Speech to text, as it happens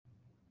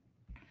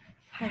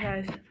Hi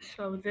guys,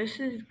 so this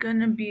is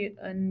gonna be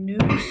a new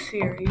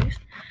series.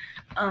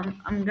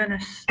 I'm gonna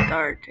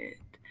start it.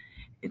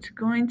 It's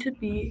going to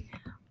be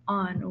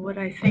on what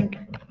I think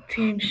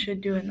teams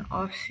should do in the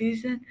off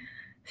season.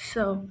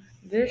 So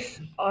this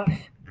off,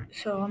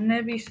 so I'm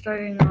gonna be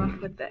starting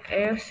off with the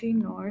AFC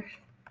North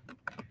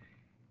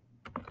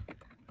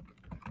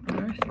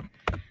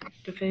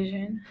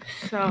division.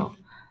 So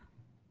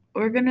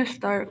we're gonna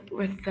start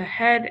with the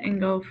head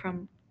and go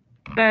from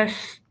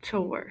best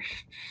to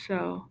worst.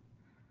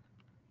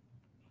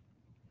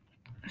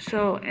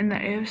 So in the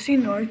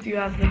AFC North, you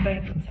have the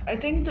Bengals. I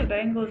think the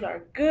Bengals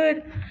are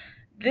good.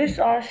 This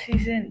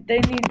offseason, they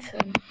need to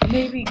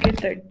maybe get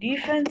their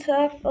defense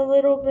up a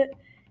little bit,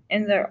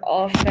 and their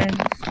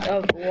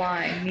offensive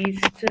line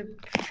needs to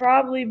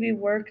probably be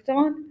worked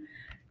on.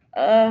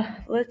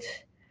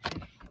 Let's.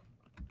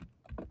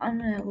 I'm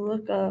gonna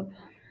look up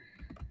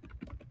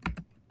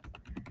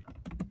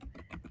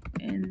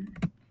in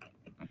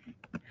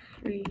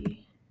free.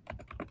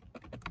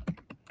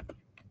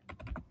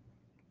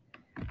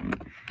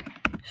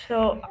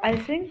 So I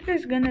think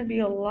there's gonna be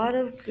a lot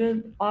of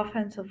good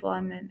offensive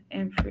linemen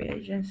in free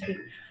agency.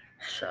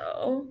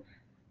 So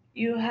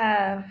you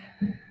have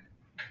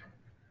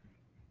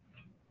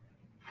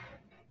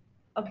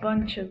a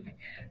bunch of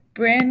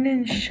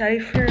Brandon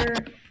Schaefer.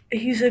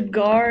 He's a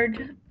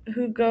guard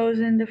who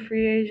goes into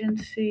free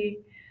agency.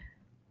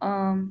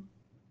 Um,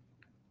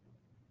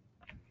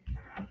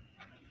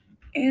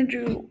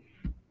 Andrew,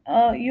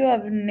 you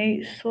have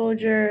Nate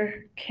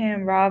Soldier,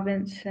 Cam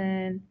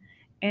Robinson,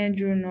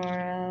 Andrew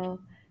Norrell,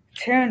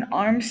 Terran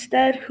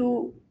Armstead,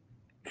 who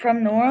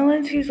from New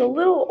Orleans. He's a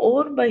little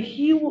old, but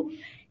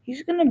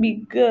he's gonna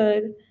be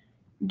good.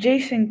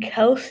 Jason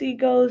Kelsey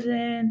goes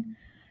in,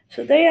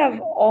 so they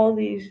have all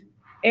these.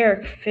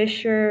 Eric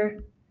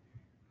Fisher.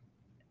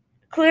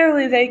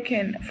 Clearly they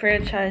can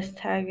franchise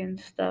tag and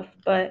stuff,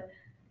 but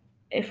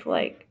if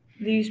like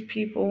these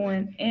people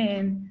went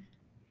in,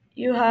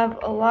 you have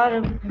a lot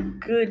of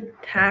good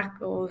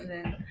tackles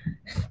and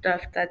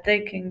stuff that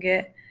they can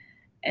get.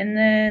 And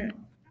then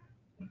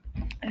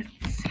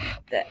it's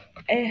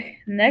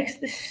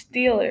next the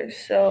Steelers.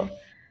 So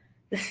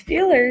the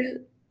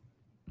Steelers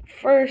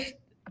first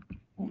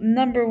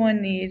number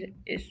one need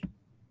is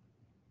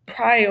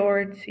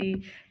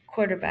priority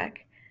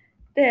quarterback.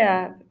 They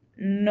have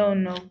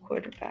no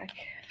quarterback.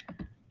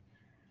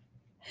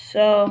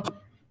 So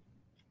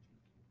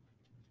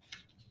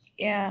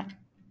yeah,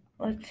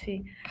 let's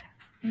see.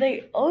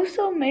 They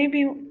also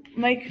maybe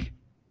make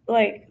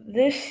like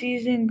this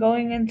season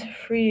going into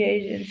free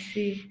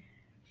agency,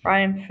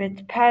 Ryan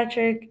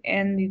Fitzpatrick,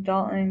 Andy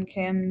Dalton,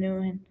 Cam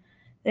Newton.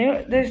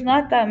 There's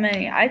not that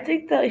many. I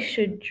think they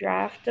should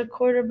draft a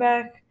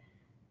quarterback.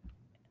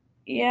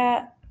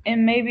 Yeah,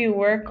 and maybe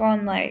work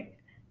on like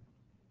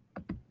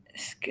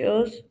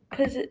skills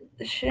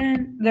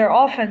position. Their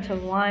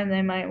offensive line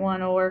they might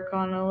want to work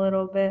on a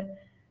little bit.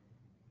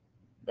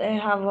 They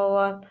have a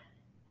lot.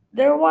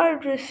 Their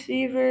wide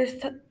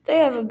receivers, they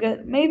have a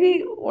good.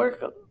 Maybe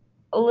work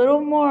a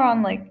little more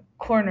on like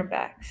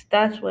cornerbacks.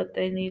 That's what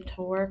they need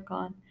to work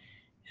on.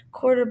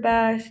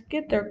 Quarterbacks,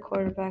 get their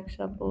quarterbacks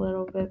up a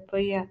little bit.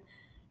 But yeah.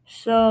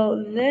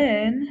 So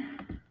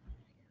then,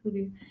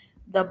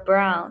 the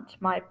Browns,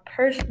 my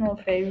personal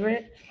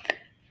favorite.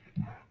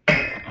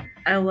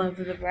 I love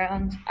the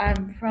Browns.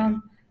 I'm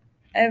from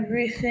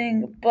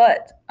everything,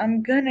 but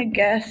I'm gonna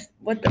guess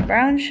what the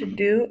Browns should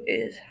do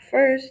is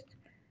first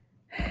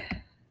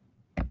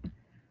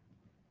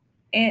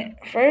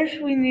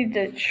we need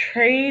to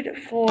trade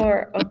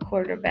for a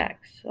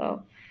quarterback.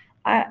 So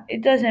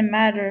it doesn't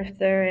matter if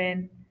they're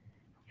in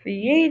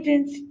free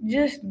agents,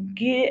 just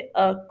get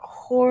a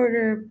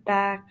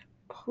quarterback,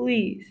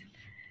 please.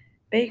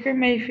 Baker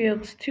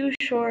Mayfield's too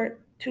short,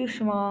 too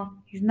small.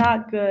 He's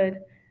not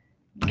good.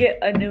 Get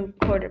a new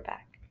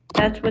quarterback.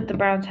 That's what the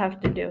Browns have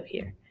to do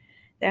here.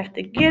 They have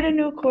to get a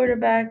new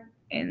quarterback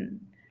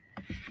and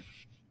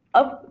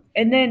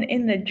then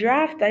in the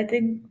draft, I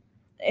think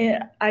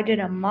I did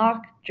a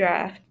mock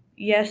draft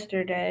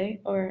yesterday,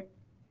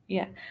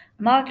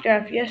 mock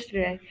draft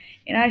yesterday,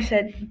 and I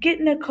said get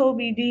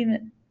Nakobe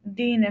Dean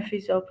if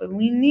he's open.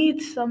 We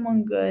need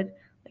someone good.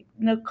 Like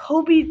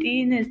Nakobe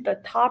Dean is the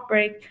top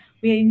ranked.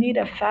 We need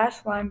a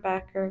fast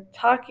linebacker.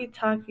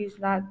 Taki's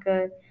not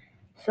good.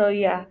 So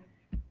yeah,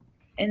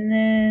 and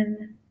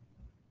then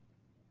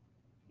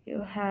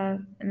you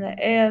have in the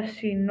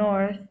AFC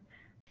North.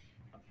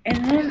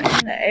 And then in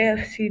the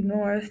AFC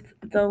North,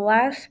 the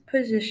last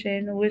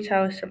position, which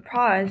I was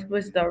surprised,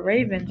 was the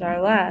Ravens are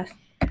last.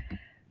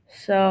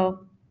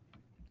 So,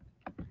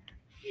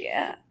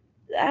 yeah,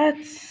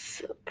 that's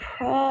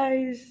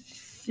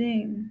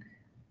surprising.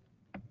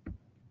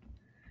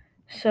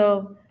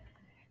 So,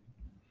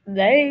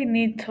 they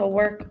need to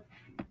work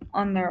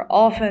on their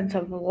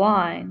offensive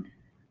line.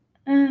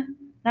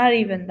 Not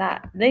even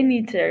that. They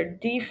need their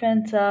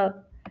defense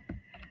up.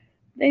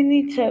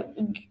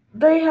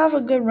 They have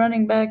a good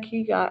running back.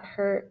 He got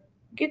hurt.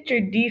 Get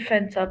your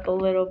defense up a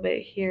little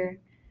bit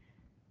here.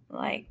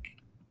 Like,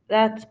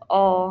 that's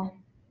all.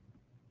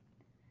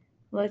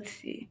 Let's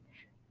see.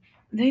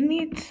 they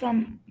need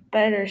some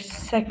better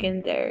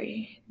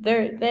secondary.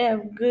 They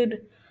have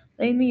good.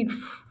 They need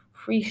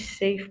free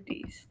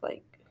safeties.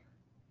 Like,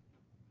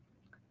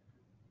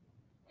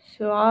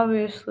 so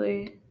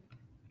obviously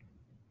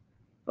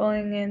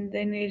going in,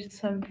 they need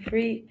some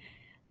free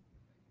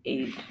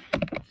aid.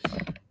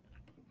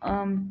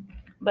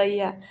 But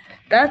yeah,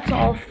 that's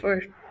all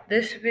for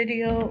this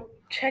video.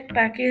 Check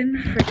back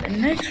in for the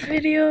next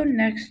video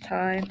next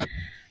time.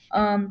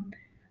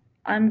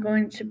 I'm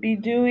going to be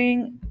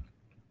doing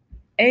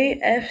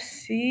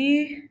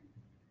AFC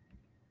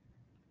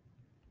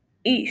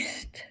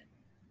East.